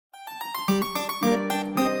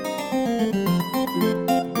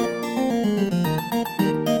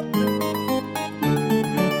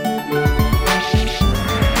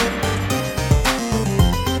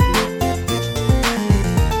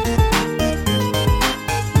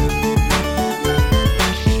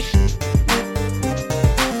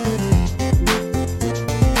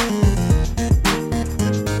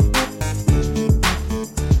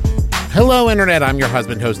Hello, Internet. I'm your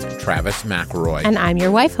husband host, Travis McElroy. And I'm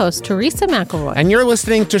your wife host, Teresa McElroy. And you're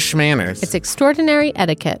listening to Schmanners. It's extraordinary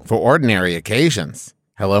etiquette. For ordinary occasions.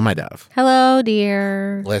 Hello, my dove. Hello,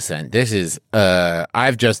 dear. Listen, this is,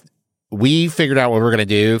 we figured out what we're going to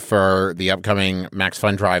do for the upcoming Max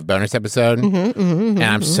Fun Drive bonus episode. And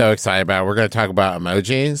I'm so excited about it. We're going to talk about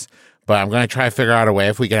emojis, but I'm going to try to figure out a way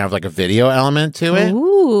if we can have like a video element to it.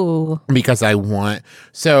 Ooh. Because I want,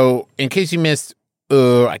 so in case you missed,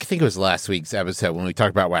 I think it was last week's episode when we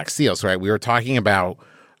talked about wax seals, right? We were talking about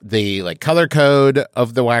the like color code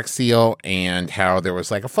of the wax seal and how there was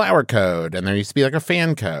like a flower code and there used to be like a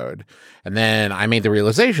fan code. And then I made the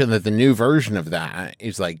realization that the new version of that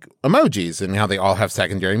is like emojis and how they all have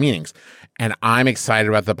secondary meanings. And I'm excited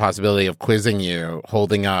about the possibility of quizzing you,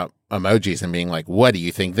 holding up emojis and being like, what do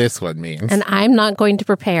you think this one means? And I'm not going to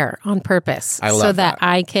prepare on purpose so that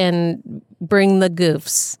I can bring the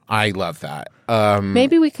goofs. I love that.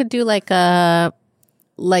 Maybe we could do like a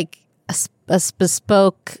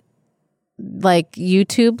bespoke like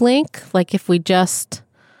YouTube link. Like if we just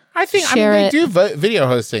they do video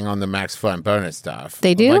hosting on the Max Fun bonus stuff.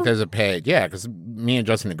 They do? Like there's a paid, yeah, because me and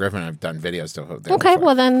Justin Griffin have done videos to host. Okay,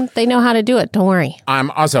 well then they know how to do it. Don't worry. I'm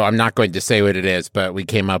not going to say what it is, but we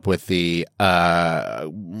came up with the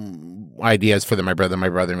ideas for the My Brother,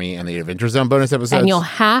 Me, and the Adventure Zone bonus episodes. And you'll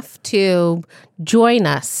have to join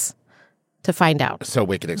us to find out. So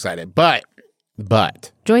wicked excited. But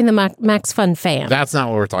join the Max Fun fam. That's not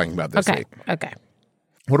what we're talking about this week. Okay.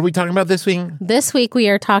 What are we talking about this week? This week we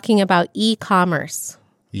are talking about e-commerce.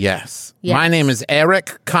 Yes. My name is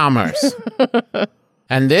Eric Commerce.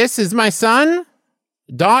 And this is my son,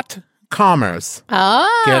 Commerce.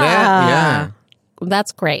 Oh. Get it? Yeah.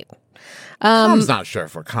 That's great. Com's not short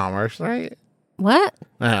for commerce, right? What?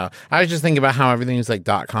 No. I was just thinking about how everything is like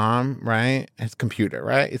 .com, right? It's computer,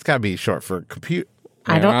 right? It's got to be short for compute.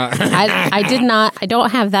 I don't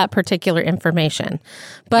have that particular information.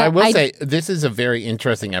 But I will say this is a very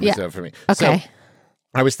interesting episode for me. Okay. So,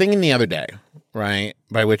 I was thinking the other day, right?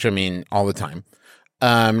 By which I mean all the time.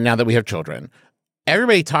 Now that we have children,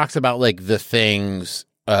 everybody talks about like the things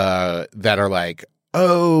that are like,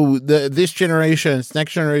 oh, this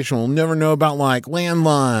next generation will never know about like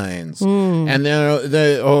landlines, and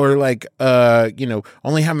then or like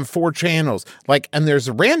only having 4 channels. Like, and there's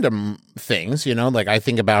random things, like I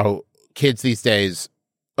think about kids these days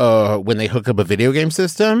when they hook up a video game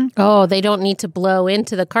system. Oh, they don't need to blow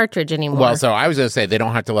into the cartridge anymore. Well, so I was going to say they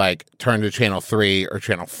don't have to like turn to channel 3 or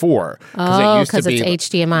channel 4. Oh, because it's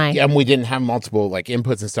HDMI. And we didn't have multiple like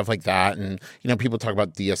inputs and stuff like that. And, people talk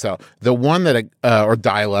about DSL. The one that, or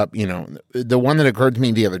dial up, the one that occurred to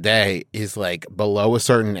me the other day is like below a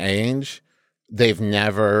certain age, they've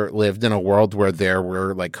never lived in a world where there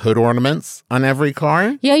were like hood ornaments on every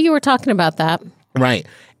car. Yeah, you were talking about that. Right.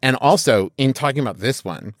 And also, in talking about this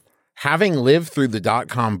one, having lived through the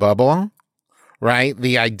 .com bubble, right,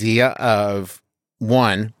 the idea of,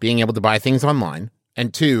 1, being able to buy things online,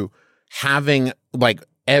 and 2, having, like,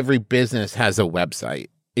 every business has a website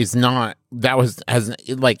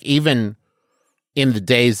even in the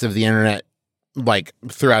days of the internet, like,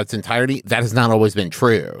 throughout its entirety, that has not always been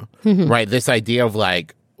true, right? This idea of,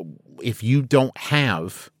 like, if you don't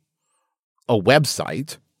have a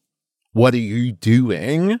website, what are you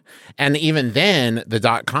doing? And even then,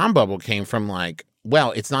 the .com bubble came from like,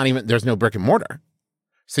 well, it's not even, there's no brick and mortar.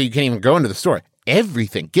 So you can't even go into the store.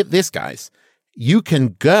 Everything, get this, guys. You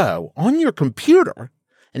can go on your computer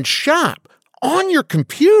and shop on your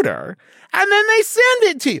computer, and then they send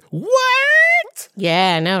it to you. What?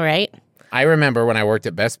 Yeah, I know, right? I remember when I worked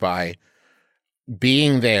at Best Buy,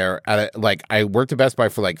 being there, I worked at Best Buy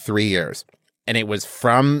for like 3 years. And it was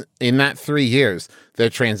in that 3 years,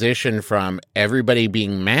 the transition from everybody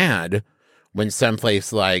being mad when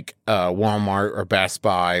someplace like Walmart or Best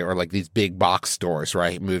Buy or like these big box stores,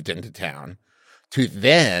 right, moved into town, to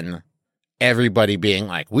then everybody being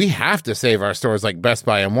like, we have to save our stores like Best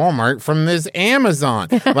Buy and Walmart from this Amazon.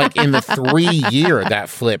 Like in the 3 year that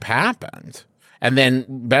flip happened. And then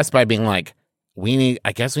Best Buy being like,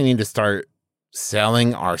 I guess we need to start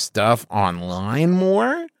selling our stuff online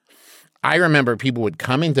more. I remember people would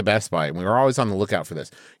come into Best Buy, and we were always on the lookout for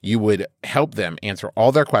this. You would help them answer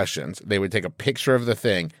all their questions. They would take a picture of the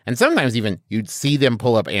thing, and sometimes even you'd see them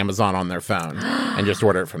pull up Amazon on their phone and just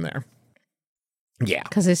order it from there. Yeah.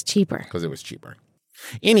 Because it's cheaper. Because it was cheaper.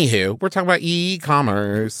 Anywho, we're talking about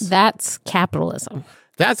e-commerce. That's capitalism.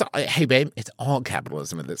 Hey, babe, it's all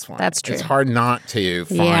capitalism at this point. That's true. It's hard not to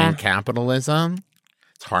find capitalism.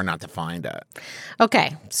 It's hard not to find it.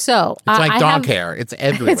 Okay, so it's like dog hair. It's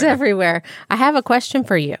everywhere. It's everywhere. I have a question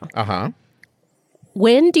for you. Uh-huh.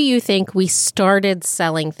 When do you think we started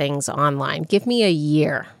selling things online? Give me a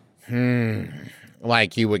year.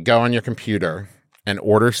 Like you would go on your computer and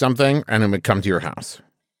order something, and it would come to your house.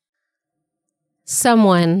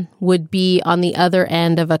 Someone would be on the other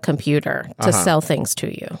end of a computer to sell things to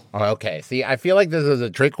you. Oh, okay. See, I feel like this is a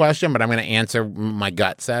trick question, but I'm going to answer my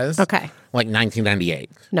gut says. Okay. Like 1998.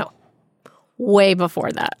 No. Way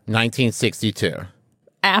before that. 1962.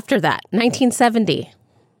 After that, 1970.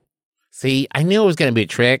 See, I knew it was going to be a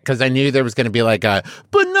trick because I knew there was going to be like but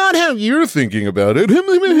not how you're thinking about it.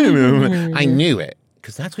 I knew it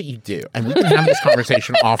because that's what you do. And we can have this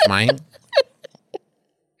conversation off mic.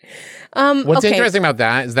 What's interesting about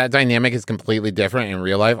that is that dynamic is completely different in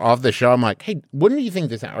real life. Off the show, I'm like, hey, wouldn't you think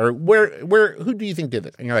this? Or who do you think did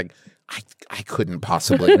this? And you're like, I couldn't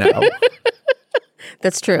possibly know.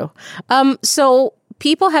 That's true. So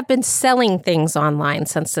people have been selling things online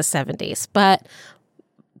since the 70s, but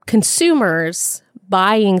consumers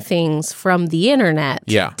buying things from the internet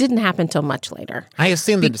didn't happen till much later. I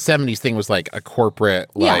assume the 70s thing was like a corporate,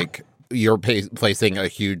 you're placing a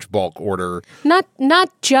huge bulk order.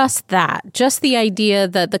 Not just that, just the idea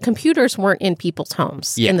that the computers weren't in people's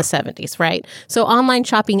homes in the 70s, right? So online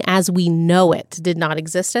shopping as we know it did not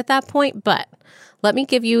exist at that point. But let me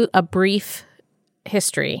give you a brief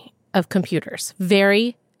history of computers.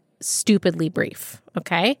 Very stupidly brief,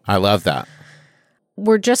 okay? I love that.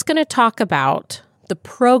 We're just going to talk about the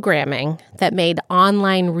programming that made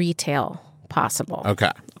online retail possible.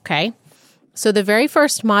 Okay? So the very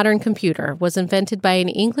first modern computer was invented by an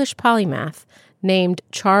English polymath named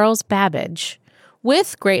Charles Babbage,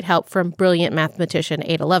 with great help from brilliant mathematician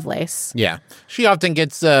Ada Lovelace. Yeah. She often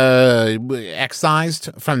gets excised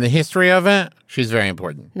from the history of it. She's very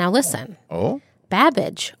important. Now listen. Oh?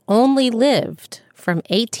 Babbage only lived from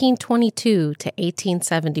 1822 to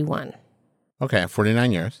 1871. Okay,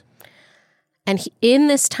 49 years. And in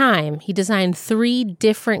this time, he designed 3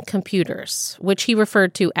 different computers, which he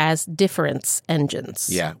referred to as difference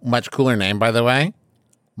engines. Yeah, much cooler name, by the way.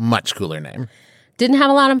 Much cooler name. Didn't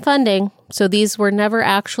have a lot of funding, so these were never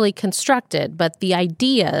actually constructed, but the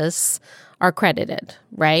ideas are credited,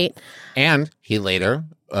 right? And he later,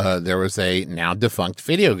 there was a now defunct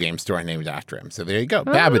video game store named after him. So there you go,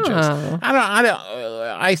 Babbage's.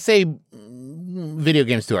 I say video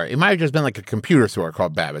game store. It might have just been like a computer store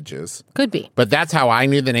called Babbage's. Could be. But that's how I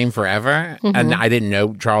knew the name forever. Mm-hmm. And I didn't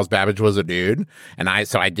know Charles Babbage was a dude.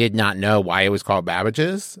 So I did not know why it was called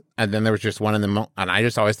Babbage's. And then there was just one in the and I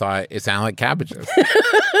just always thought it sounded like cabbages.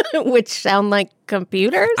 Which sound like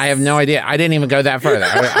computers? I have no idea. I didn't even go that further.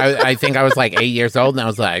 I think I was like 8 years old and I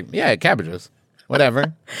was like, yeah, cabbages.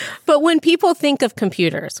 Whatever. But when people think of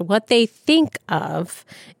computers, what they think of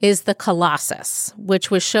is the Colossus,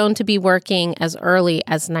 which was shown to be working as early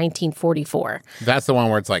as 1944. That's the one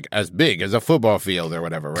where it's like as big as a football field or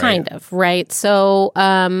whatever, right? Kind of, right? So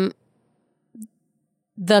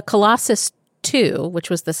the Colossus 2, which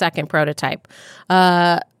was the second prototype,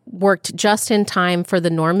 worked just in time for the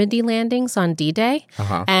Normandy landings on D-Day.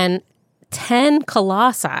 Uh-huh. And 10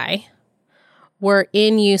 Colossi were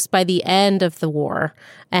in use by the end of the war,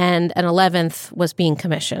 and an 11th was being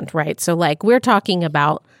commissioned, right? So, like, we're talking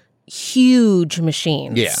about huge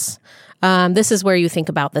machines. Yeah. This is where you think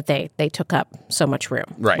about that they took up so much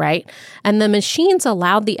room, right? And the machines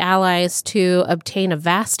allowed the Allies to obtain a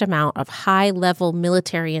vast amount of high-level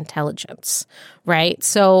military intelligence, right?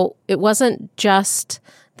 So it wasn't just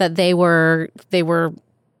that they were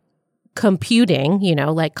computing,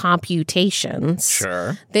 like computations.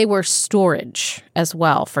 Sure. They were storage as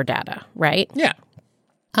well for data, right? Yeah.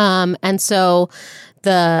 And so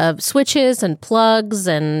the switches and plugs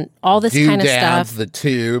and all this kind of stuff, the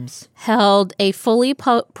tubes, held a fully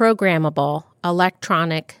programmable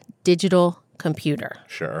electronic digital computer.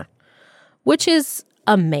 Sure. Which is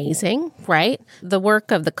amazing, right? The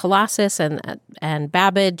work of the Colossus and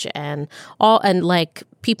Babbage and like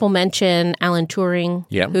people mention Alan Turing,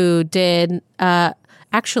 who did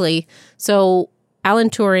actually. So Alan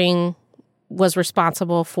Turing was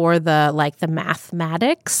responsible for the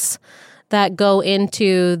mathematics that go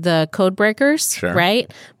into the code breakers,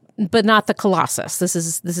 right? but not the Colossus. This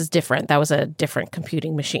is different. That was a different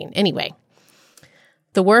computing machine. Anyway,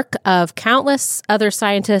 the work of countless other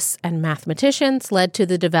scientists and mathematicians led to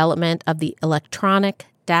the development of the electronic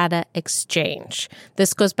data exchange.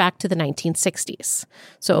 This goes back to the 1960s.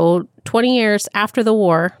 So 20 years after the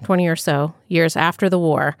war, 20 or so years after the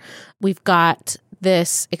war, we've got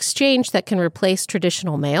this exchange that can replace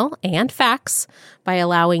traditional mail and fax by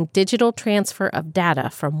allowing digital transfer of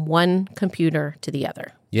data from one computer to the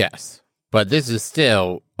other. Yes. But this is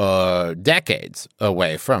still decades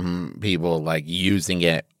away from people like using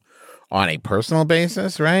it on a personal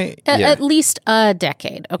basis, right? At least a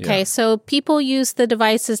decade. Okay. Yeah. So people use the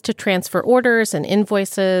devices to transfer orders and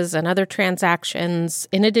invoices and other transactions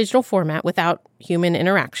in a digital format without human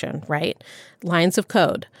interaction, right? Lines of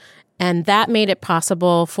code. And that made it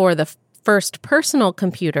possible for the first personal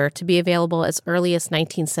computer to be available as early as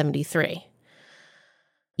 1973.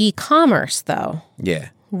 E-commerce, though,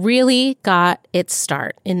 really got its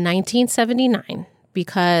start in 1979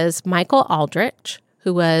 because Michael Aldrich,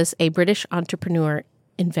 who was a British entrepreneur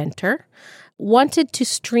inventor, wanted to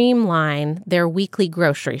streamline their weekly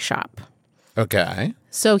grocery shop. Okay.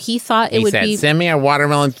 So he thought it would be... send me a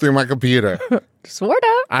watermelon through my computer. Sort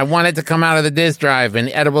of. I want it to come out of the disk drive in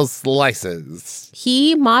edible slices.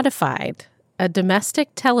 He modified a domestic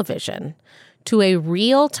television to a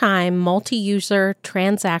real-time multi-user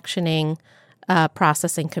transactioning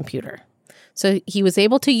processing computer. So he was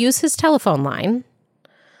able to use his telephone line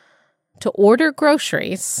to order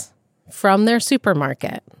groceries from their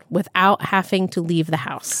supermarket without having to leave the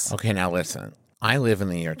house. Okay, now listen. I live in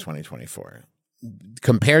the year 2024.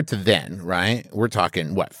 Compared to then, right? We're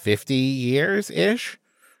talking, 50 years-ish,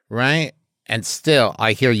 right? And still,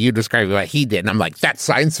 I hear you describing what he did, and I'm like, that's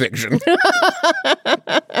science fiction.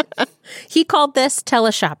 He called this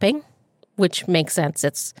teleshopping, which makes sense.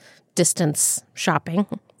 It's distance shopping,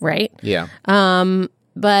 right? Yeah.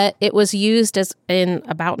 But it was used as in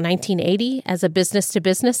about 1980 as a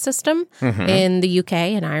business-to-business system in the UK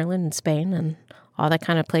and Ireland and Spain and all that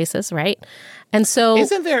kind of places, right? And so...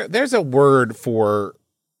 there's a word for,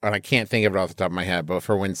 and I can't think of it off the top of my head, but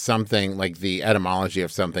for when something, like the etymology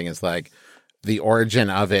of something is like, the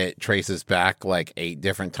origin of it traces back like 8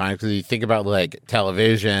 different times. Because you think about like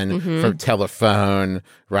television from telephone,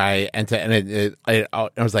 right? I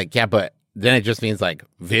was like, yeah, but then it just means like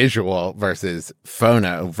visual versus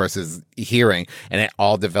phono versus hearing. And it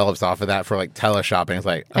all develops off of that for like teleshopping. It's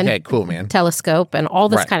like, okay, cool, man. Telescope and all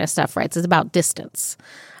this kind of stuff, right? So it's about distance.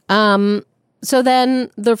 So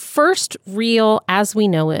then the first real, as we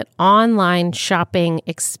know it, online shopping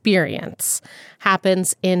experience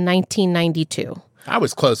happens in 1992. I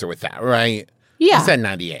was closer with that, right? Yeah. You said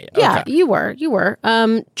 98. Yeah, Okay. you were.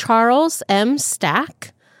 Charles M.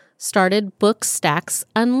 Stack started Book Stacks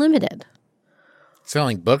Unlimited.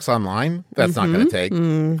 Selling books online? That's not going to take.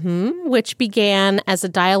 Which began as a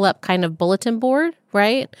dial-up kind of bulletin board,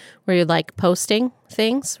 right? Where you're like posting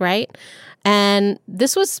things, right? And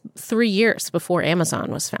this was 3 years before Amazon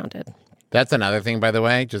was founded. That's another thing, by the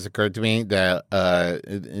way, just occurred to me that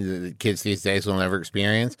the kids these days will never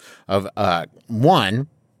experience.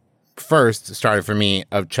 First started for me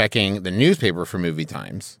of checking the newspaper for movie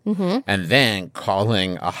times and then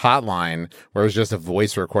calling a hotline where it was just a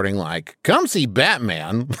voice recording like, come see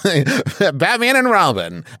Batman, Batman and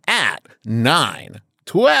Robin at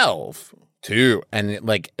 9:12. 2 and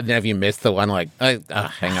then if you missed the one, like hang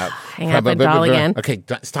up And dial again. Okay,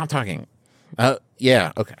 stop talking.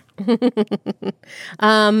 Yeah, okay.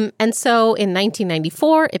 And so in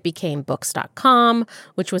 1994 it became books.com,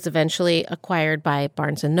 which was eventually acquired by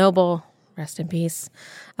Barnes & Noble. Rest in peace.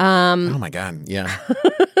 Oh my God, yeah.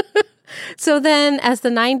 So then as the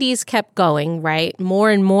 90s kept going, right, more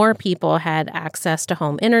and more people had access to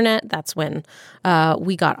home internet. That's when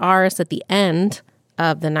we got ours at the end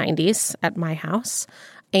of the 90s at my house.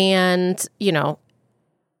 And,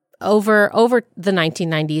 over the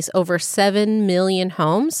 1990s, over 7 million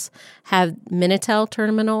homes have Minitel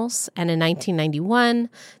terminals. And in 1991,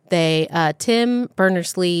 Tim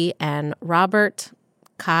Berners-Lee and Robert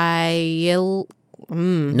Kyle...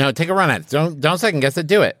 No, take a run at it. Don't second guess it.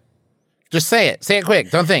 Do it. Just say it. Say it quick.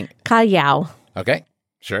 Don't think. Kayao. Okay,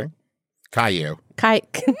 sure. Caillou.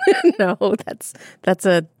 No, that's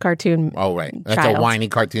a cartoon. Oh, right. That's child. a whiny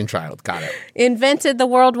cartoon child. Got it. Invented the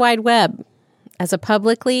World Wide Web as a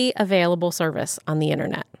publicly available service on the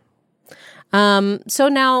internet. So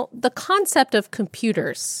now the concept of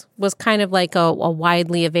computers was kind of like a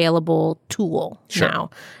widely available tool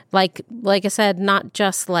now. Like I said, not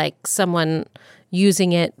just like someone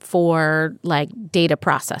using it for like data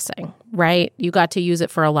processing, right? You got to use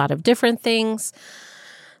it for a lot of different things.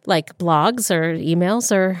 like blogs or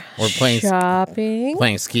emails or shopping.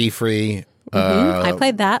 Playing Ski Free. I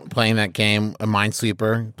played that. Playing that game, playing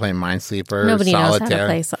Minesweeper, Nobody Solitaire.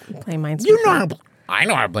 knows how to play Minesweeper. You know I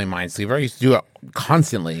know how to play Minesweeper. I used to do it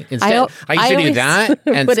constantly. Instead, I used to do that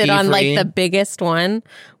and put it on Ski like Free. the biggest one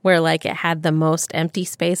where like it had the most empty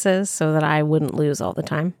spaces so that I wouldn't lose all the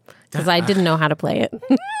time because I didn't know how to play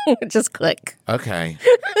it. Just click. Okay.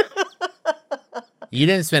 You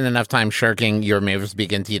didn't spend enough time shirking your Mavis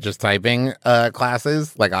Beacon Teaches Typing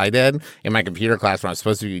classes like I did in my computer class when I was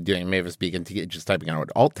supposed to be doing Mavis Beacon Teaches Typing. I would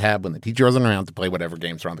Alt-Tab when the teacher wasn't around to play whatever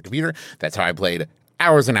games were on the computer. That's how I played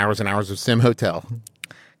hours and hours and hours of Sim Hotel.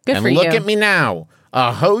 Good and for look you. at me now.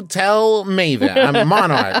 A hotel maven. I'm a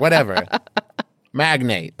monarch, whatever.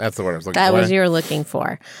 Magnate. That's the word I was looking for. That was you're looking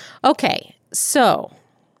for. Okay, so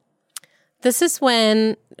this is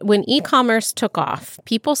when e-commerce took off,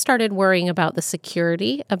 people started worrying about the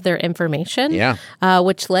security of their information,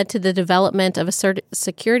 which led to the development of a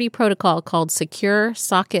security protocol called Secure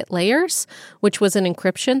Socket Layers, which was an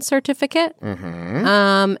encryption certificate.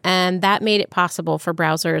 And that made it possible for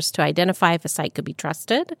browsers to identify if a site could be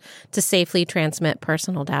trusted to safely transmit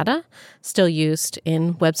personal data, still used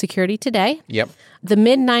in web security today. Yep. The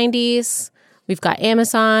mid-90s, we've got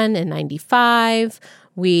Amazon in 95.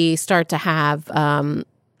 We start to have...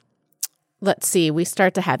 we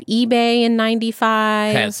start to have eBay in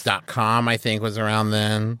 95. Pets.com, I think, was around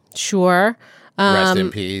then. Sure. Rest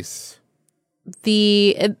in peace.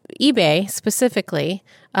 The eBay specifically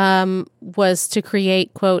was to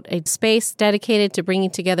create, quote, a space dedicated to bringing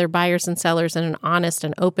together buyers and sellers in an honest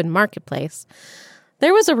and open marketplace.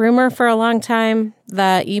 There was a rumor for a long time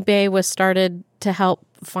that eBay was started to help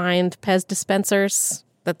find Pez dispensers.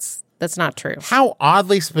 That's not true. How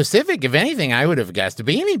oddly specific, if anything, I would have guessed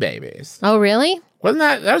Beanie Babies. Oh, really? Wasn't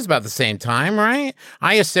that was about the same time, right?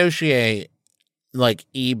 I associate like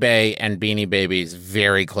eBay and Beanie Babies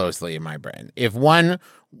very closely in my brain. If one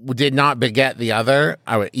did not beget the other,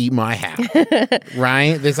 I would eat my hat.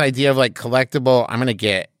 Right? This idea of like collectible, I'm going to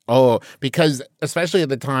get, because especially at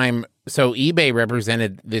the time, so eBay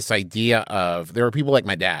represented this idea of, there were people like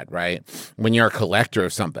my dad, right? When you're a collector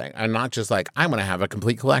of something, and not just like, I want to have a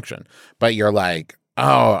complete collection, but you're like,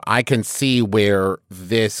 I can see where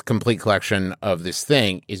this complete collection of this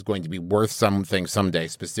thing is going to be worth something someday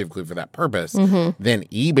specifically for that purpose. Then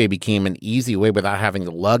eBay became an easy way without having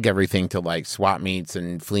to lug everything to like swap meets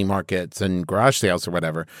and flea markets and garage sales or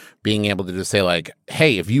whatever, being able to just say like,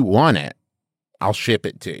 hey, if you want it, I'll ship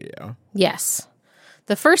it to you. Yes.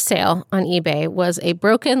 The first sale on eBay was a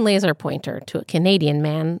broken laser pointer to a Canadian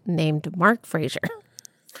man named Mark Fraser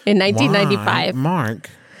in 1995. Mark?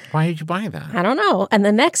 Why did you buy that? I don't know. And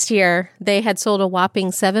the next year, they had sold a whopping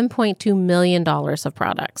 $7.2 million of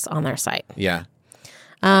products on their site. Yeah.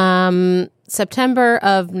 September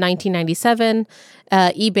of 1997,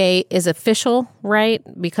 eBay is official, right?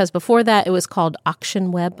 Because before that, it was called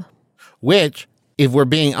Auction Web. Which, if we're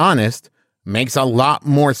being honest, makes a lot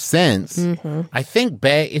more sense. I think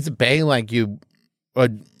it's bay like you're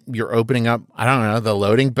opening up, I don't know, the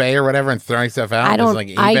loading bay or whatever and throwing stuff out. I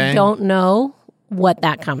eBay. don't know what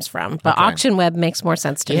that comes from, but Auction Web makes more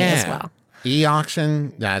sense to me as well.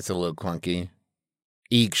 E-auction, that's a little clunky.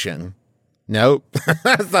 Eaction. Nope.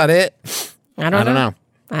 That's not it. I don't know.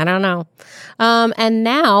 I don't know. And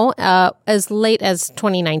now, as late as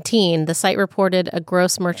 2019, the site reported a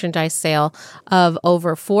gross merchandise sale of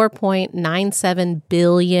over $4.97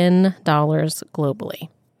 billion globally.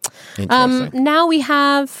 Now we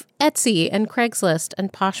have Etsy and Craigslist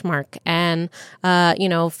and Poshmark and,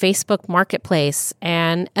 Facebook Marketplace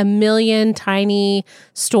and a million tiny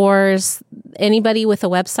stores. Anybody with a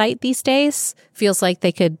website these days feels like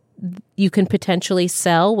you can potentially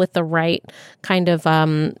sell with the right kind of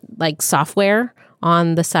software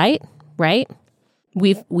on the site, right?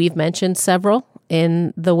 We've mentioned several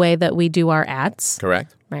in the way that we do our ads.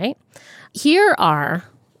 Correct. Right? Here are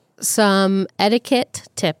some etiquette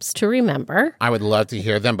tips to remember. I would love to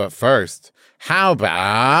hear them, but first, how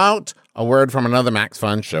about a word from another Max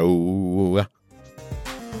Fun show?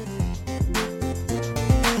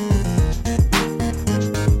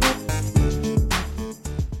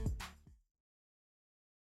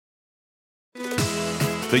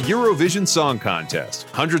 The Eurovision Song Contest.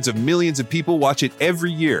 Hundreds of millions of people watch it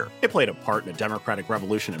every year. It played a part in a democratic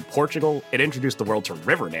revolution in Portugal, it introduced the world to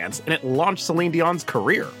Riverdance, and it launched Celine Dion's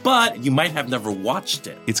career. But you might have never watched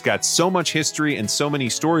it. It's got so much history and so many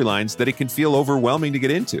storylines that it can feel overwhelming to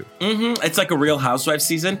get into. It's like a Real Housewives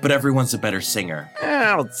season, but everyone's a better singer.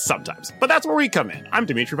 Well, sometimes. But that's where we come in. I'm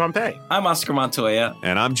Dimitri Pompey. I'm Oscar Montoya.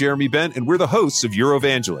 And I'm Jeremy Bent, and we're the hosts of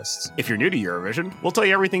Eurovangelists. If you're new to Eurovision, we'll tell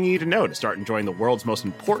you everything you need to know to start enjoying the world's most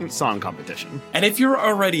important important song competition. And if you're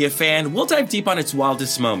already a fan, we'll dive deep on its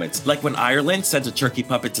wildest moments, like when Ireland sent a turkey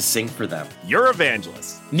puppet to sing for them.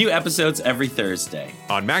 Eurovangelists. New episodes every Thursday.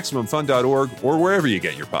 On MaximumFun.org or wherever you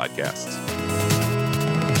get your podcasts.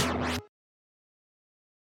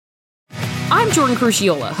 I'm Jordan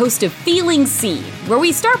Crucchiola, host of Feeling Seen, where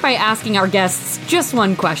we start by asking our guests just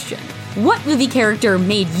one question. What movie character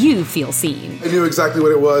made you feel seen? I knew exactly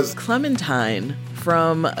what it was. Clementine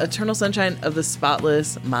from Eternal Sunshine of the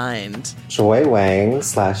Spotless Mind. Joy Wang /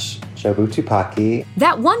 Jobu Tupaki.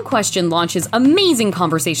 That one question launches amazing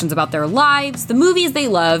conversations about their lives, the movies they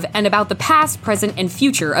love, and about the past, present, and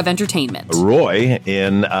future of entertainment. Roy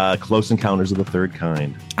in Close Encounters of the Third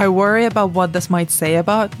Kind. I worry about what this might say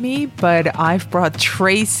about me, but I've brought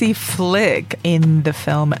Tracy Flick in the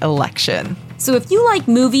film Election. So if you like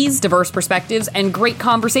movies, diverse perspectives, and great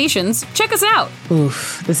conversations, check us out.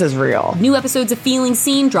 Oof, this is real. New episodes of Feeling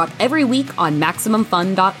Seen drop every week on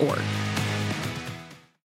MaximumFun.org.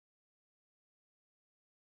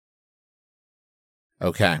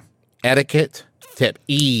 Okay. Etiquette. Tip.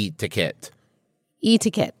 Etiquette.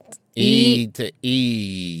 Etiquette. E to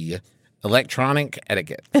E. Electronic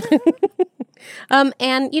etiquette.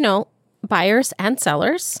 And, buyers and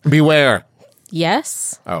sellers. Beware.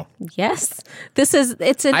 Yes. Oh. Yes. It's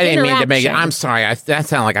an I didn't mean to make it. interaction. I'm sorry. That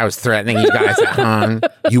sounded like I was threatening you guys at home.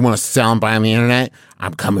 You want to sell and buy on the internet?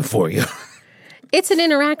 I'm coming for you. It's an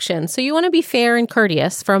interaction. So you want to be fair and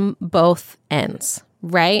courteous from both ends,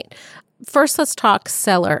 right? First, let's talk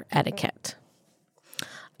seller etiquette.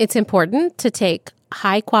 It's important to take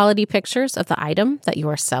high-quality pictures of the item that you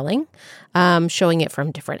are selling, showing it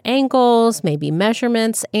from different angles, maybe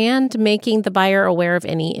measurements, and making the buyer aware of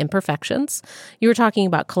any imperfections. You were talking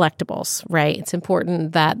about collectibles, right? It's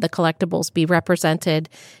important that the collectibles be represented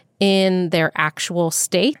in their actual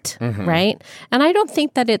state, right? And I don't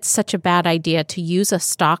think that it's such a bad idea to use a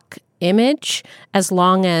stock image as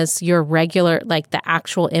long as your regular, like the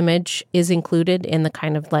actual image is included in the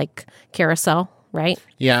kind of like carousel, right?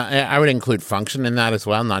 Yeah, I would include function in that as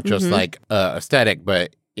well, not just like aesthetic,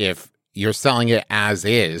 but if you're selling it as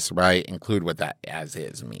is, right, include what that as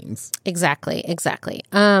is means. Exactly.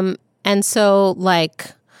 And so like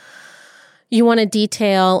you want to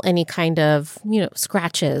detail any kind of,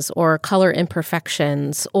 scratches or color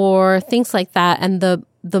imperfections or things like that. And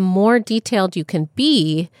the more detailed you can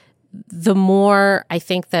be, the more I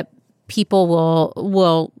think that people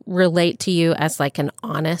will relate to you as like an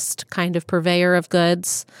honest kind of purveyor of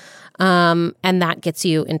goods. And that gets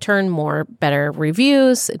you, in turn, better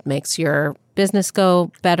reviews. It makes your business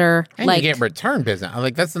go better. And you get return business.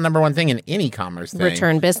 Like, that's the number one thing in any commerce thing.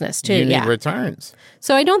 Return business, too. You need returns.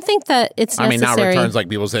 So I don't think that it's necessary. I mean, not returns like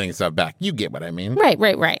people sending stuff back. You get what I mean.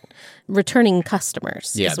 Right. Returning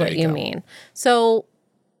customers is what you go. mean. So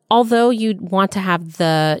although you'd want to have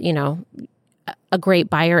the, a great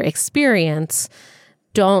buyer experience,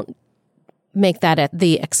 don't make that at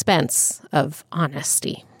the expense of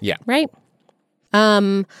honesty. Yeah. Right?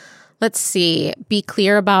 Let's see. Be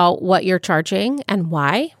clear about what you're charging and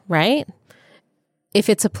why, right? If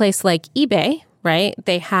it's a place like eBay, right,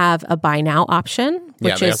 they have a buy now option.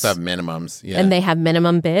 Yeah, they also have minimums. Yeah. And they have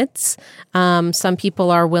minimum bids. Some people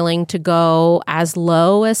are willing to go as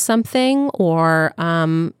low as something or,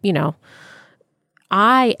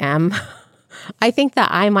 I think that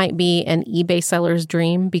I might be an eBay seller's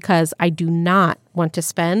dream because I do not want to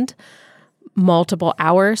spend multiple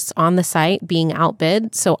hours on the site being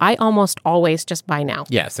outbid. So I almost always just buy now.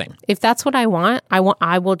 Yeah, same. If that's what I want, I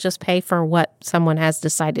will just pay for what someone has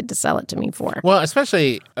decided to sell it to me for. Well,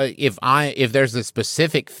 especially if there's a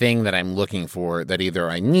specific thing that I'm looking for that either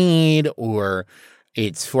I need or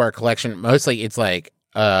it's for a collection. Mostly it's like,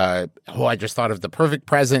 I just thought of the perfect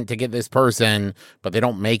present to get this person, but they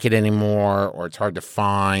don't make it anymore, or it's hard to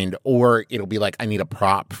find, or it'll be like I need a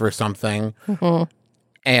prop for something.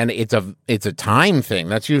 And it's a time thing.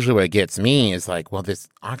 That's usually what gets me is like, well, this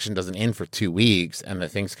auction doesn't end for 2 weeks and the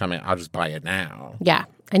thing's coming. I'll just buy it now. Yeah,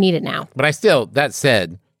 I need it now. But that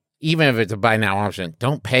said, even if it's a buy now option,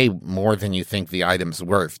 don't pay more than you think the item's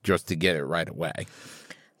worth just to get it right away.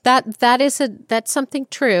 That's something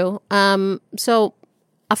true. So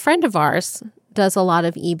a friend of ours does a lot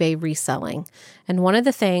of eBay reselling. And one of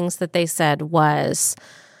the things that they said was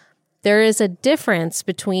there is a difference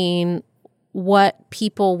between what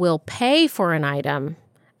people will pay for an item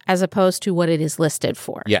as opposed to what it is listed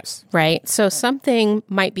for. Yes. Right? So something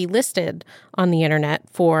might be listed on the internet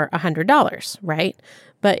for $100, right?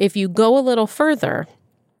 But if you go a little further,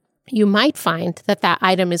 you might find that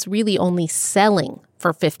item is really only selling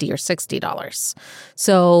for $50 or $60.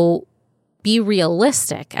 So be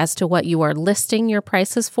realistic as to what you are listing your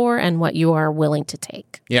prices for and what you are willing to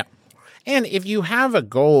take. Yeah. And if you have a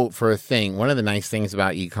goal for a thing, one of the nice things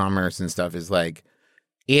about e-commerce and stuff is like,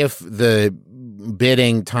 if the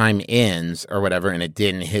bidding time ends or whatever and it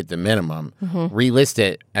didn't hit the minimum, relist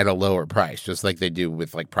it at a lower price, just like they do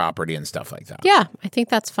with like property and stuff like that. Yeah, I think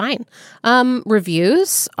that's fine.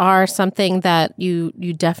 Reviews are something that you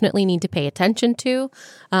definitely need to pay attention to.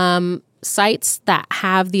 Sites that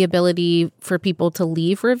have the ability for people to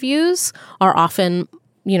leave reviews are often,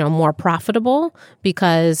 more profitable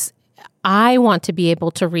because I want to be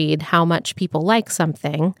able to read how much people like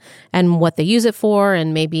something and what they use it for,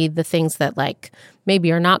 and maybe the things that like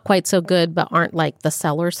maybe are not quite so good but aren't like the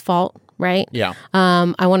seller's fault, right? Yeah.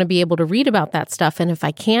 I want to be able to read about that stuff, and if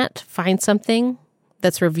I can't find something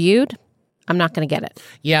that's reviewed, I'm not going to get it.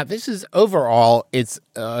 Yeah, this is overall, it's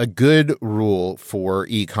a good rule for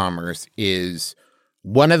e-commerce is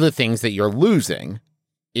one of the things that you're losing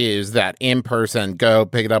is that in-person, go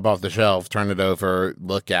pick it up off the shelf, turn it over,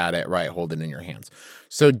 look at it, right, hold it in your hands.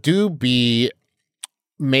 So do be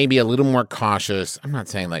maybe a little more cautious. I'm not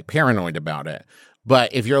saying like paranoid about it,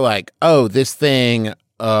 but if you're like, oh, this thing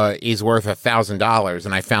is worth $1,000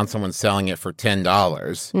 and I found someone selling it for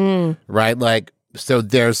 $10, right? Like, so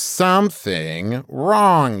there's something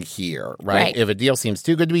wrong here, right? If a deal seems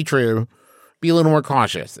too good to be true, be a little more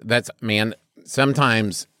cautious.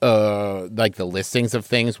 Sometimes like the listings of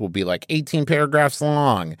things will be like 18 paragraphs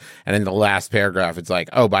long. And in the last paragraph, it's like,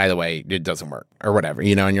 oh, by the way, it doesn't work or whatever,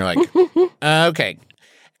 and you're like, okay.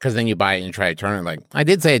 Because then you buy it and you try to turn it like, I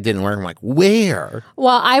did say it didn't work. I'm like, where?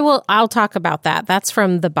 Well, I'll talk about that. That's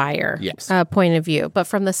from the buyer point of view. But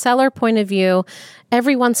from the seller point of view,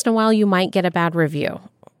 every once in a while, you might get a bad review.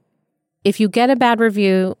 If you get a bad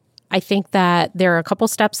review, I think that there are a couple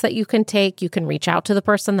steps that you can take. You can reach out to the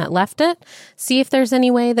person that left it, see if there's any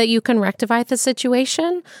way that you can rectify the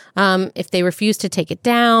situation. If they refuse to take it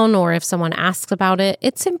down or if someone asks about it,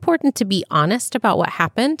 it's important to be honest about what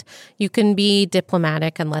happened. You can be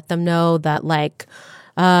diplomatic and let them know that, like,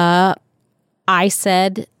 I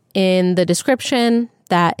said in the description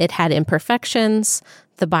that it had imperfections.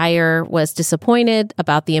 The buyer was disappointed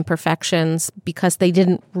about the imperfections because they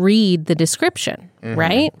didn't read the description,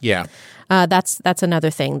 right? Yeah. That's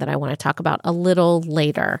another thing that I want to talk about a little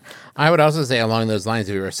later. I would also say along those lines,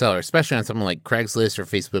 if you're a seller, especially on something like Craigslist or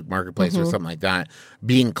Facebook Marketplace or something like that,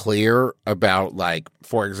 being clear about, like,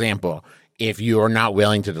 for example, if you are not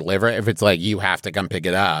willing to deliver, if it's like you have to come pick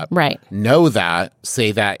it up, right? Know that,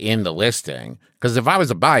 say that in the listing. Because if I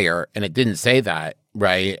was a buyer and it didn't say that,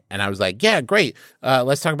 right, and I was like, yeah, great,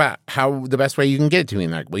 let's talk about how the best way you can get it to me.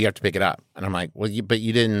 And they're like, well, you have to pick it up. And I'm like, well, but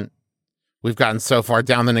you didn't. We've gotten so far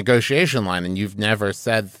down the negotiation line and you've never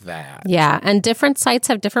said that. Yeah, and different sites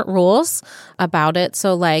have different rules about it.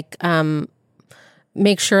 So, like,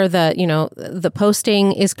 make sure that, the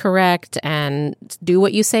posting is correct and do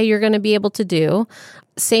what you say you're going to be able to do.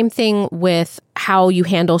 Same thing with how you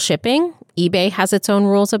handle shipping. eBay has its own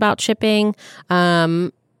rules about shipping.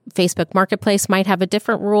 Facebook Marketplace might have a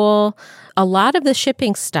different rule. A lot of the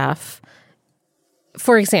shipping stuff,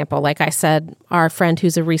 for example, like I said, our friend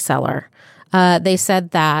who's a reseller, they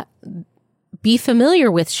said that be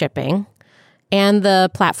familiar with shipping and the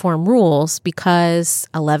platform rules because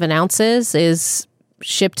 11 ounces is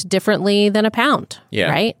shipped differently than a pound,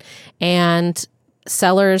 right? And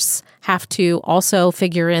sellers have to also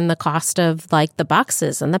figure in the cost of, like, the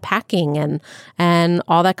boxes and the packing and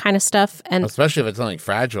all that kind of stuff. And especially if it's something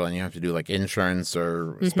fragile and you have to do like insurance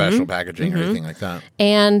or special packaging or anything like that.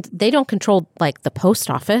 And they don't control, like, the post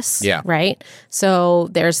office, right? So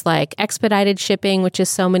there's like expedited shipping, which is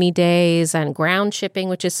so many days, and ground shipping,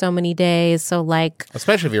 which is so many days. So, like,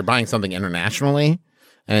 especially if you're buying something internationally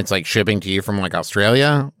and it's like shipping to you from like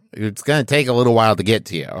Australia, it's going to take a little while to get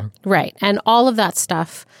to you. Right. And all of that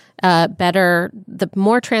stuff, the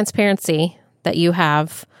more transparency that you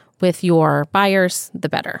have with your buyers, the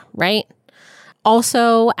better, right?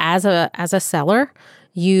 Also, as a seller,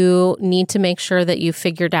 you need to make sure that you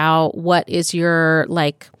figured out what's your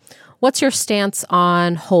stance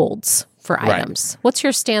on holds for items? What's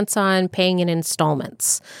your stance on paying in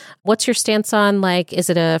installments? What's your stance on, like, is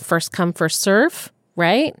it a first come, first serve,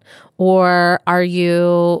 right? Or are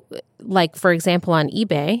you, like, for example, on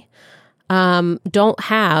eBay, don't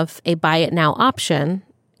have a buy it now option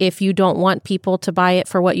if you don't want people to buy it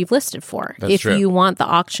for what you've listed for. If you want the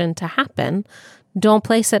auction to happen, don't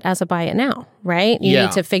place it as a buy it now, right? You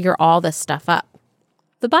need to figure all this stuff up.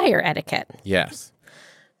 The buyer etiquette. Yes.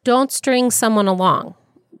 Don't string someone along.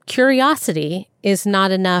 curiosity is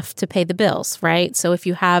not enough to pay the bills, right? So if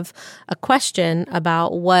you have a question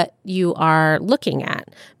about what you are looking at,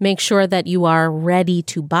 make sure that you are ready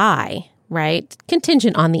to buy, right?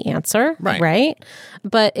 Contingent on the answer, right?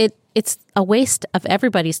 But it's a waste of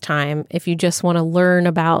everybody's time if you just want to learn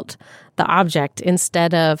about the object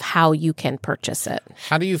instead of how you can purchase it.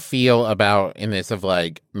 How do you feel about in this of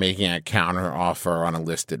like making a counter offer on a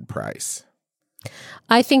listed price?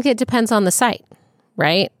 I think it depends on the site,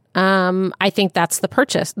 right? I think that's the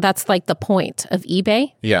purchase. That's like the point of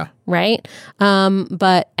eBay. Yeah. Right.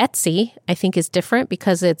 But Etsy, I think, is different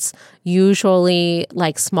because it's usually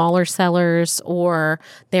like smaller sellers or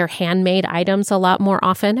they're handmade items a lot more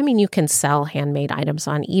often. I mean, you can sell handmade items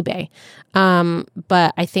on eBay.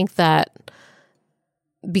 But I think that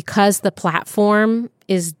because the platform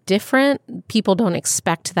is different, people don't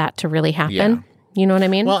expect that to really happen. Yeah. You know what I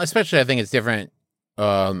mean? Well, especially I think it's different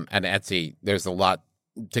at Etsy. There's a lot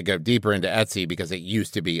to go deeper into Etsy because it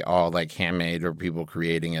used to be all like handmade or people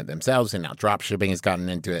creating it themselves, and now drop shipping has gotten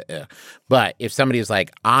into it. But if somebody is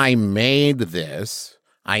like, I made this,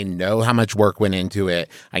 I know how much work went into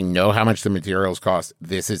it, I know how much the materials cost,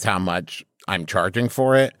 this is how much I'm charging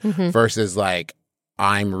for it, versus like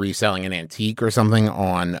I'm reselling an antique or something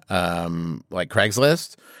on like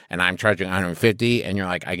Craigslist and I'm charging $150 and you're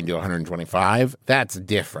like, I can do $125. That's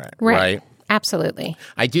different, right? Absolutely.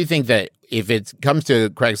 I do think that if it comes to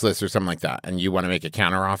Craigslist or something like that and you want to make a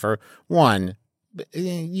counteroffer, one,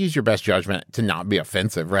 use your best judgment to not be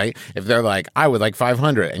offensive, right? If they're like, I would like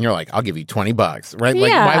 500 and you're like, I'll give you $20, right?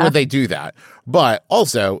 Like, why would they do that? But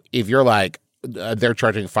also, if you're like, they're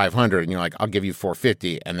charging 500 and you're like, I'll give you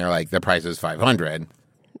 450 and they're like, the price is 500. You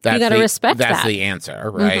got to respect that. That's the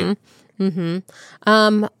answer, right?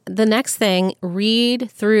 The next thing,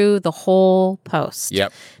 read through the whole post.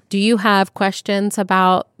 Yep. Do you have questions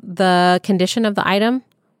about the condition of the item?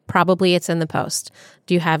 Probably it's in the post.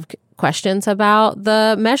 Do you have questions about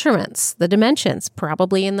the measurements, the dimensions?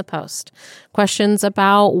 Probably in the post. Questions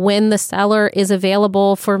about when the seller is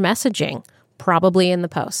available for messaging? Probably in the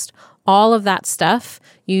post. All of that stuff,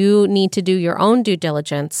 you need to do your own due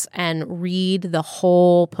diligence and read the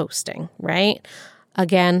whole posting, right?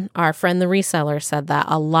 Again, our friend the reseller said that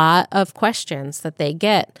a lot of questions that they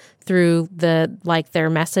get through their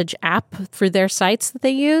message app through their sites that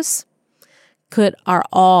they use are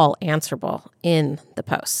all answerable in the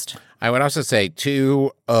post. I would also say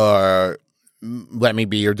two, let me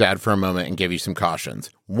be your dad for a moment and give you some cautions.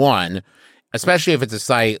 One, especially if it's a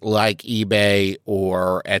site like eBay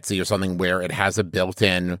or Etsy or something where it has a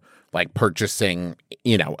built-in like purchasing,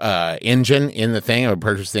 engine in the thing or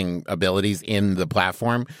purchasing abilities in the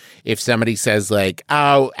platform. If somebody says like,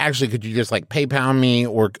 oh, actually, could you just like PayPal me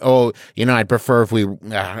or, I'd prefer if we,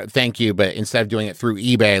 thank you, but instead of doing it through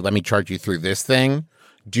eBay, let me charge you through this thing.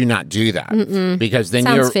 Do not do that because then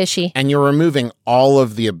Sounds fishy. And you're removing all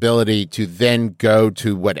of the ability to then go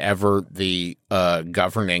to whatever the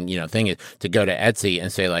governing thing is, to go to Etsy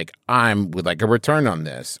and say like, I would like a return on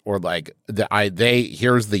this, or like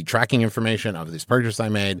here's the tracking information of this purchase I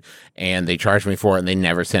made and they charged me for it and they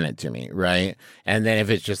never sent it to me, right? And then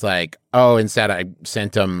if it's just like, oh, instead I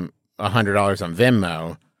sent them $100 on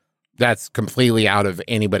Venmo, that's completely out of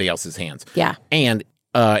anybody else's hands. Yeah. And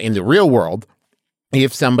in the real world,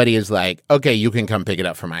 if somebody is like, okay, you can come pick it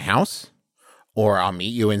up from my house, or I'll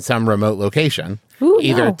meet you in some remote location.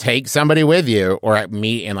 Either take somebody with you or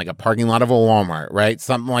meet in like a parking lot of a Walmart, right?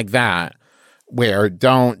 Something like that, where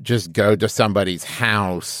don't just go to somebody's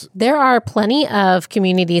house. There are plenty of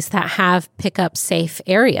communities that have pickup safe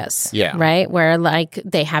areas, right? Where like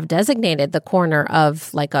they have designated the corner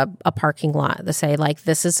of like a parking lot. They say like,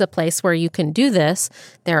 this is a place where you can do this.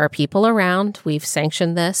 There are people around. We've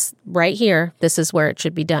sanctioned this right here. This is where it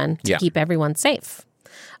should be done to keep everyone safe.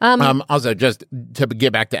 Also, just to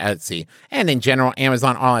get back to Etsy and in general,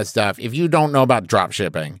 Amazon, all that stuff, if you don't know about drop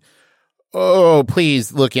shipping,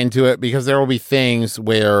 please look into it because there will be things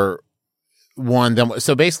where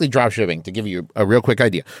so basically drop shipping, to give you a real quick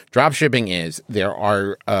idea, drop shipping is there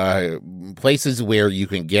are places where you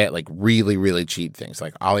can get like really, really cheap things,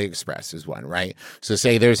 like AliExpress is one, right? So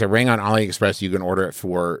say there's a ring on AliExpress, you can order it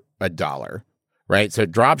for $1, right? So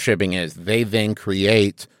drop shipping is they then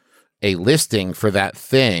create a listing for that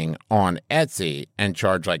thing on Etsy and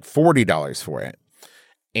charge like $40 for it.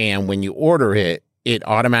 And when you order it, it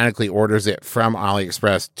automatically orders it from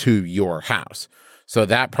AliExpress to your house. So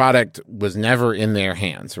that product was never in their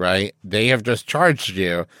hands, right? They have just charged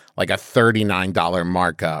you like a $39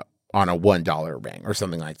 markup on a $1 ring or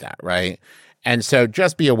something like that, right? And so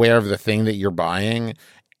just be aware of the thing that you're buying.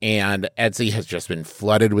 And Etsy has just been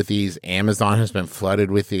flooded with these. Amazon has been flooded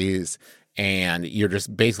with these. and you're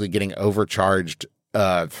just basically getting overcharged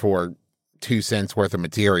for 2 cents worth of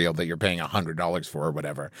material that you're paying $100 for or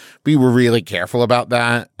whatever. Be really careful about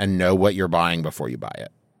that and know what you're buying before you buy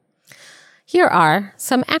it. Here are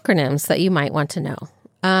some acronyms that you might want to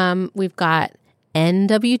know. We've got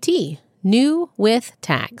NWT, new with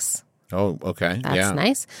tags. Oh, okay. That's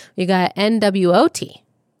nice. We got NWOT,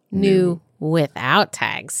 new without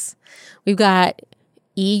tags. We've got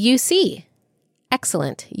EUC,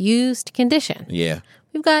 excellent used condition. Yeah.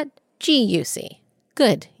 We've got GUC,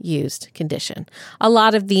 good used condition. A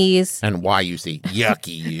lot of these. And YUC,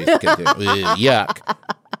 yucky used condition. Yuck.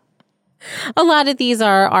 A lot of these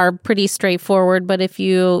are pretty straightforward, but if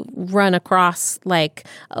you run across like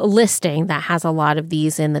a listing that has a lot of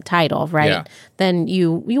these in the title, right, Yeah. then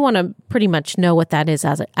you want to pretty much know what that is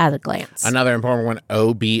at a glance. Another important one,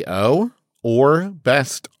 OBO or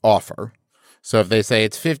best offer. So if they say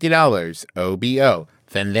it's $50, OBO,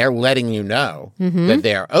 then they're letting you know that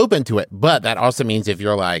they're open to it. But that also means if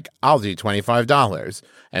you're like, I'll do $25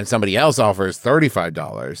 and somebody else offers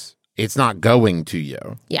 $35, it's not going to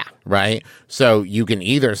you. Yeah. Right? So you can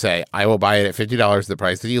either say, I will buy it at $50, the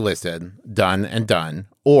price that you listed, done and done.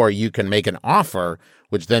 Or you can make an offer,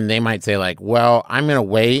 which then they might say like, well, I'm going to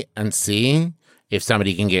wait and see if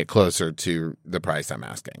somebody can get closer to the price I'm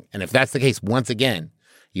asking. And if that's the case, once again,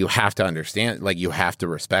 you have to understand, like you have to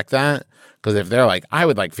respect that. Because if they're like, I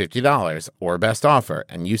would like $50 or best offer,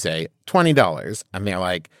 and you say $20, and they're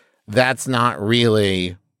like, that's not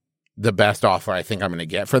really the best offer I think I'm going to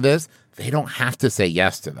get for this, they don't have to say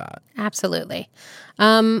yes to that. Absolutely.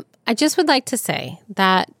 I just would like to say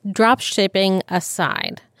that drop shipping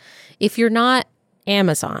aside, if you're not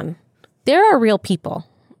Amazon, there are real people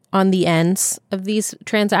on the ends of these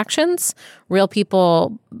transactions, real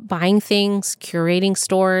people buying things, curating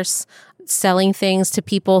stores, selling things to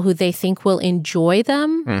people who they think will enjoy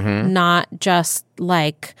them, not just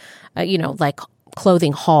like, like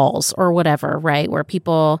clothing hauls or whatever, right? Where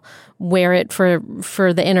people wear it for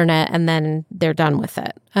the internet and then they're done with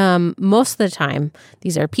it. Most of the time,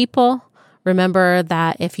 these are people. Remember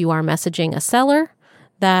that if you are messaging a seller,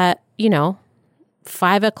 that,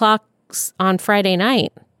 5 o'clock on Friday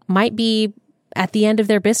night might be at the end of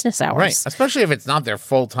their business hours. Right. Especially if it's not their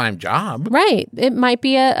full-time job. Right. It might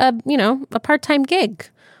be a part-time gig.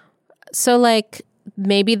 So like,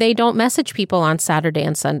 maybe they don't message people on Saturday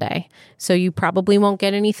and Sunday. So you probably won't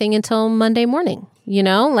get anything until Monday morning.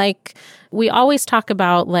 Like we always talk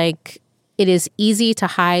about, like, it is easy to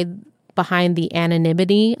hide behind the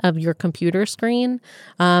anonymity of your computer screen.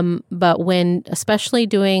 But when, especially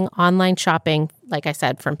doing online shopping, like I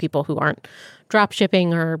said, from people who aren't drop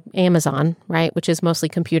shipping or Amazon, right, which is mostly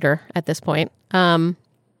computer at this point,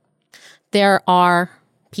 there are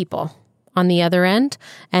people on the other end.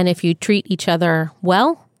 And if you treat each other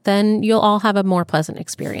well, then you'll all have a more pleasant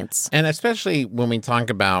experience. And especially when we talk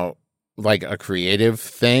about like a creative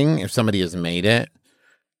thing, if somebody has made it,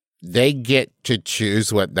 they get to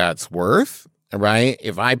choose what that's worth, right?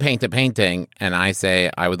 If I paint a painting and I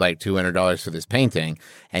say I would like $200 for this painting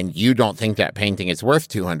and you don't think that painting is worth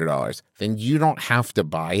 $200, then you don't have to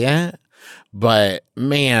buy it. But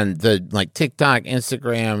man, the like TikTok,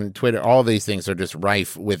 Instagram, Twitter, all these things are just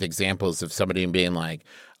rife with examples of somebody being like,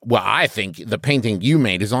 well, I think the painting you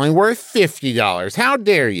made is only worth $50. How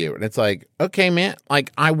dare you? And it's like, okay, man,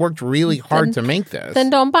 like I worked really hard to make this. Then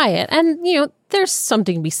don't buy it. And, there's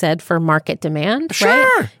something to be said for market demand, Sure.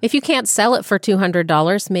 right? If you can't sell it for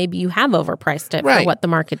 $200, maybe you have overpriced it for what the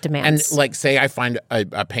market demands. And like, say I find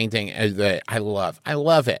a painting that I love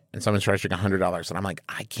it, and someone's charging $100, and I'm like,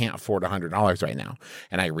 I can't afford $100 right now.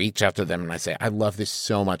 And I reach out to them and I say, I love this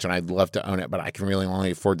so much, and I'd love to own it, but I can really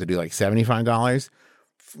only afford to do like $75.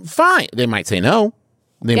 Fine. They might say no.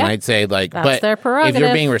 They might say like, that's but their prerogative. If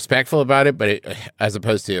you're being respectful about it, as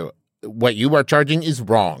opposed to what you are charging is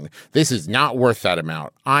wrong. This is not worth that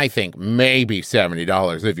amount. I think maybe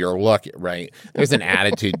 $70 if you're lucky, right? There's an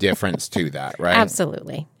attitude difference to that, right?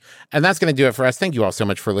 Absolutely. And that's going to do it for us. Thank you all so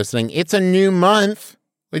much for listening. It's a new month,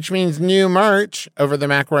 which means new merch over the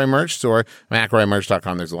McElroy merch store,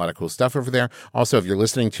 McElroymerch.com. There's a lot of cool stuff over there. Also, if you're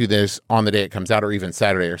listening to this on the day it comes out or even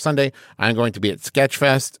Saturday or Sunday, I'm going to be at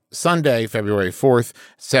Sketchfest Sunday, February 4th,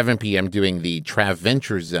 7 p.m. doing the Trav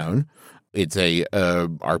Venture Zone. It's a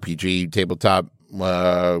RPG tabletop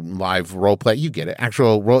live role play. You get it.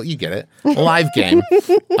 Actual role. You get it. Live game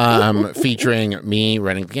featuring me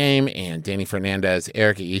running the game and Danny Fernandez,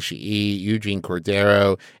 Erica Ishii, Eugene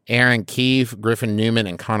Cordero, Aaron Keefe, Griffin Newman,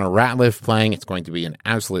 and Connor Ratliff playing. It's going to be an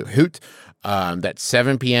absolute hoot. That's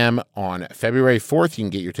 7 p.m. on February 4th. You can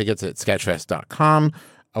get your tickets at sketchfest.com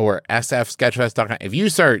or sfsketchfest.com. If you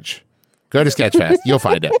search Go to Sketchfest. You'll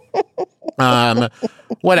find it.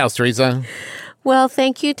 What else, Teresa? Well,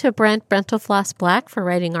 thank you to Brent Brentalfloss Black for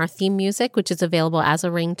writing our theme music, which is available as a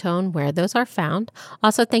ringtone where those are found.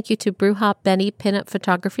 Also, thank you to Brewhop Benny Pinup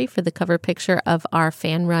Photography for the cover picture of our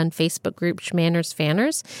fan-run Facebook group, Schmanners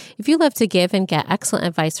Fanners. If you love to give and get excellent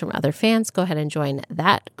advice from other fans, go ahead and join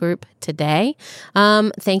that group today.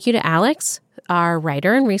 Thank you to Alex, our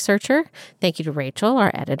writer and researcher. Thank you to Rachel, our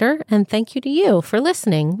editor. And thank you to you for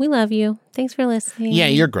listening. We love you. Thanks for listening. Yeah,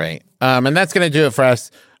 you're great. And that's going to do it for us.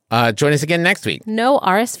 Join us again next week. No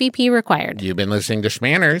RSVP required. You've been listening to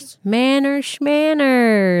Schmanners. Manners,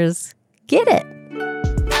 Schmanners. Get it.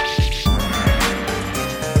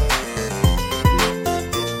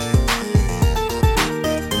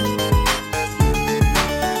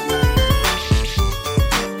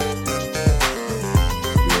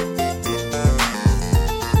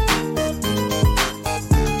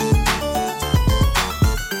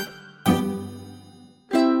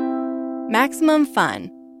 Maximum Fun,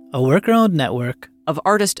 a worker-owned network of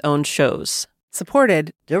artist-owned shows.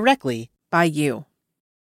 Supported directly by you.